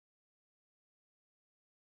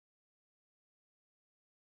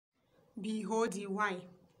B-O-D-Y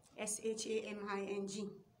S-H-A-M-I-N-G,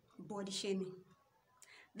 body shaming.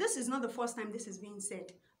 This is not the first time this is being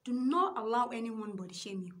said. Do not allow anyone body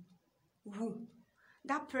shame you. Who?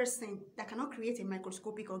 That person that cannot create a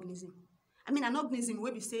microscopic organism. I mean, an organism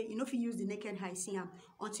where we say, you know, if you use the naked eye, see them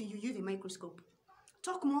until you use a microscope.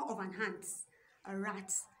 Talk more of an ant, a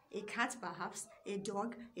rat, a cat perhaps, a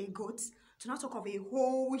dog, a goat, to not talk of a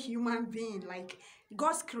whole human being, like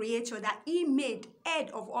God's creator that he made, head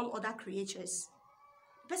of all other creatures.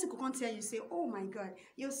 The person could come tell you, say, oh my God,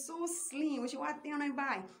 you're so slim, what you want to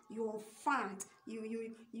buy? You're fat,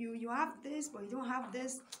 you have this, but you don't have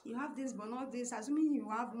this, you have this, but not this, assuming you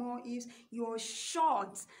have more ifs, you're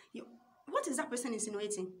short. What is that person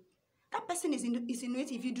insinuating? That person is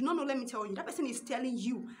insinuating, if you do not know, let me tell you, that person is telling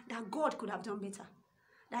you that God could have done better.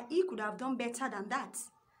 That he could have done better than that.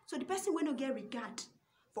 So the person will not get regard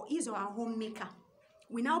for his or her homemaker.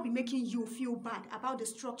 Will now be making you feel bad about the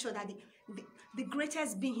structure that the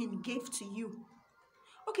greatest being gave to you.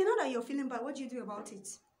 Okay, now that you're feeling bad, what do you do about it?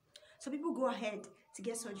 So people go ahead to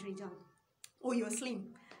get surgery done. Oh, you're slim.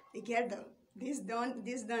 They get this done,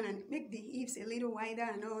 and make the hips a little wider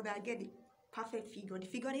and all that. Get the perfect figure. The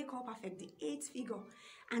figure they call perfect, the 8th figure.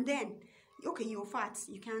 And then, okay, you're fat.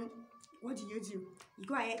 You can, what do? You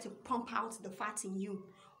go ahead to pump out the fat in you.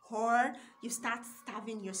 Or you start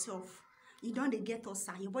starving yourself. You don't get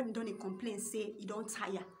ulcer. Your body don't complain, say you don't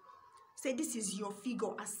tire. Say this is your figure,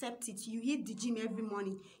 accept it. You hit the gym every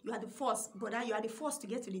morning. You are the first, brother, you are the first to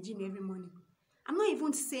get to the gym every morning. I'm not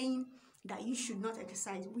even saying that you should not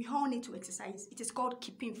exercise. We all need to exercise. It is called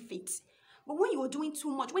keeping fit. But when you are doing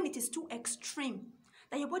too much, when it is too extreme,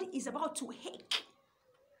 that your body is about to ache,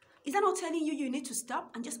 is that not telling you need to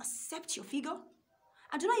stop and just accept your figure?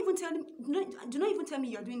 And do not even tell me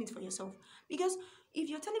you're doing it for yourself. Because if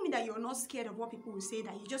you're telling me that you're not scared of what people will say,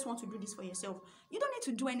 that you just want to do this for yourself, you don't need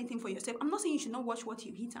to do anything for yourself. I'm not saying you should not watch what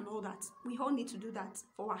you eat and all that. We all need to do that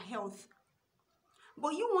for our health.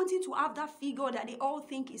 But you wanting to have that figure that they all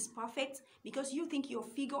think is perfect because you think your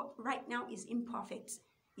figure right now is imperfect.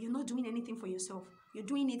 You're not doing anything for yourself. You're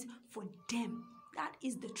doing it for them. That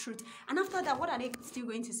is the truth. And after that, what are they still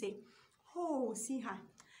going to say? Oh, see her.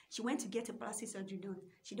 She went to get a plastic surgery done.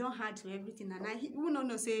 She don't had to everything. And who don't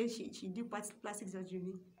know say she did plastic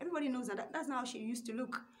surgery. Everybody knows that. That's not how she used to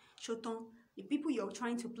look. Shoton, the people you're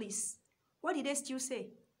trying to please. What did they still say?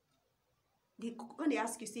 When they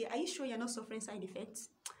ask you, say, are you sure you're not suffering side effects?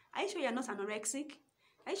 Are you sure you're not anorexic?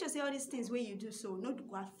 Are you sure say all these things where you do so not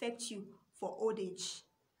will affect you for old age?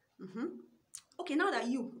 Okay, now that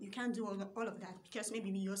you can't do all of that because maybe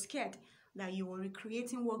you're scared that you are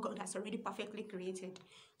recreating what God has already perfectly created.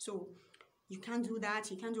 So you can't do that,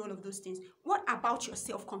 you can't do all of those things. What about your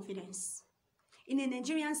self-confidence? In a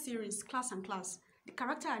Nigerian series, Class and Class, the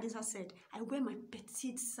character Adisa said, I wear my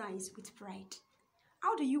petite size with pride.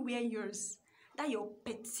 How do you wear yours? That your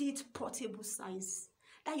petite portable size.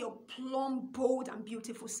 That your plump, bold and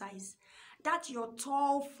beautiful size. That your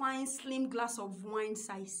tall, fine, slim glass of wine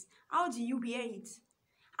size. How do you wear it?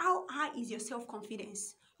 How high is your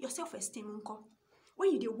self-confidence? Your self-esteem, uncle.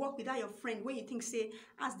 When you walk without your friend, when you think, say,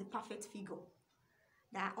 as the perfect figure,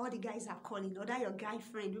 that all the guys are calling, or that your guy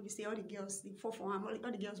friend will say all the girls, they fall for him,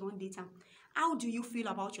 all the girls want date him. How do you feel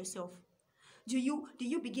about yourself? Do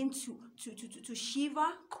you begin to shiver,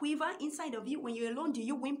 quiver inside of you when you're alone? Do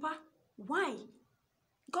you whimper? Why?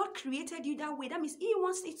 God created you that way. That means He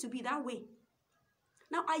wants it to be that way.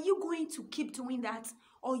 Now, are you going to keep doing that,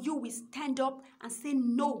 or you will stand up and say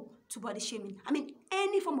no to body shaming? I mean,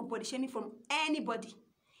 any form of body shaming from anybody,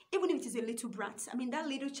 even if it is a little brat. I mean, that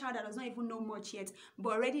little child that does not even know much yet,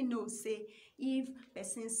 but already knows, say, if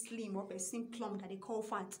person slim or person plump that they call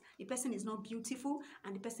fat, the person is not beautiful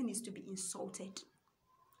and the person is to be insulted.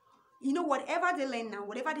 You know, whatever they learn now,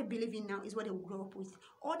 whatever they believe in now is what they will grow up with.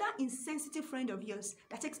 Or that insensitive friend of yours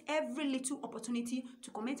that takes every little opportunity to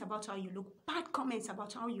comment about how you look, bad comments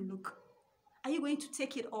about how you look. Are you going to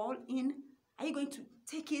take it all in? Are you going to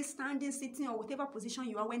take it standing, sitting, or whatever position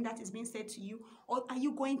you are when that is being said to you? Or are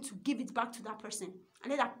you going to give it back to that person and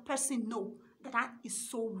let that person know that that is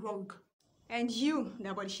so wrong? And you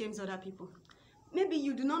that body shames other people. Maybe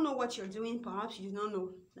you do not know what you're doing. Perhaps you do not know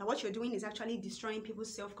that what you're doing is actually destroying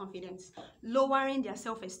people's self-confidence, lowering their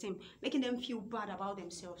self-esteem, making them feel bad about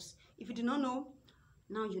themselves. If you do not know,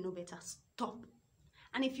 now you know better. Stop.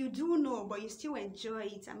 And if you do know, but you still enjoy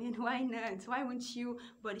it, I mean, why not? Why won't you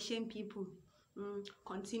body shame people?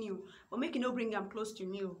 Continue. But make it not bring them close to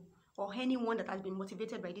me or anyone that has been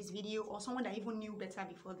motivated by this video or someone that even knew better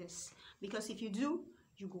before this. Because if you do,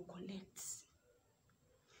 you go collect.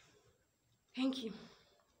 Thank you.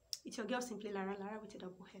 It's your girl, Simply Lara with a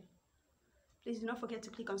double L. Please do not forget to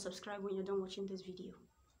click on subscribe when you're done watching this video.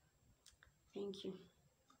 Thank you.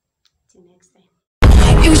 Till next time.